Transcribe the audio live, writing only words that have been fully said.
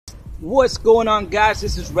What's going on, guys?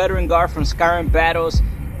 This is Veteran Guard from Skyrim Battles,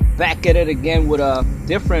 back at it again with a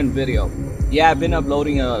different video. Yeah, I've been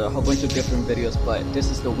uploading a whole bunch of different videos, but this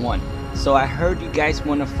is the one. So I heard you guys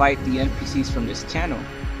want to fight the NPCs from this channel.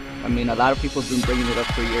 I mean, a lot of people have been bringing it up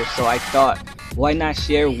for years, so I thought, why not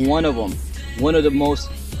share one of them? One of the most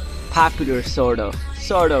popular, sort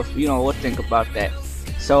of, you know, what think about that.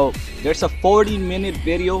 So there's a 40-minute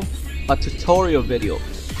video, a tutorial video,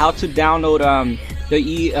 how to download the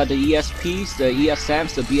ESPs, the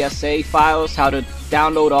ESMs, the BSA files, how to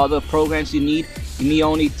download all the programs you need. You need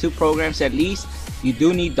only 2 programs at least. You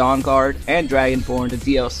do need Dawn Guard and Dragonborn, the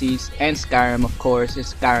DLCs, and Skyrim, of course.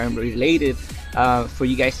 It's Skyrim related for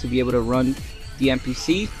you guys to be able to run the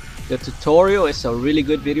NPC. The tutorial is a really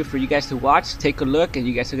good video for you guys to watch. Take a look, and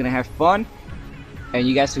you guys are gonna have fun. And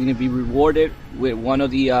you guys are gonna be rewarded with one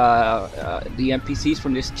of the NPCs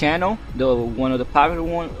from this channel, one of the popular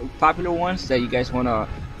ones that you guys want to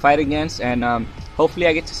fight against. And hopefully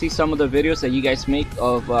I get to see some of the videos that you guys make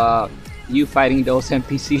of you fighting those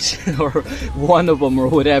NPCs or one of them or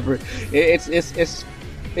whatever.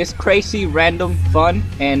 It's crazy, random fun,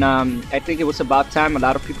 and I think it was about time. A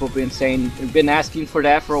lot of people have been asking for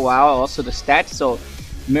that for a while. Also the stats. So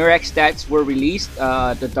Mirax stats were released,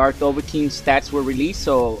 the Dark Dovahkiin stats were released,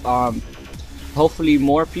 so hopefully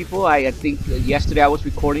more people. I think yesterday I was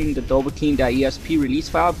recording the Dovahkiin.esp release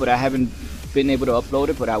file, but I haven't been able to upload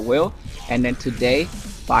it, but I will. And then today,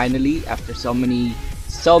 finally, after so many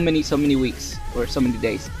weeks, or so many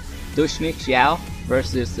days, Dushnik Xiao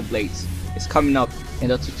versus the Blades is coming up,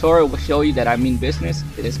 and the tutorial will show you that I mean business.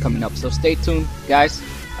 It is coming up, so stay tuned, guys.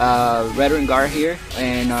 Veteran Guard here,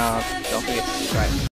 and don't forget to subscribe.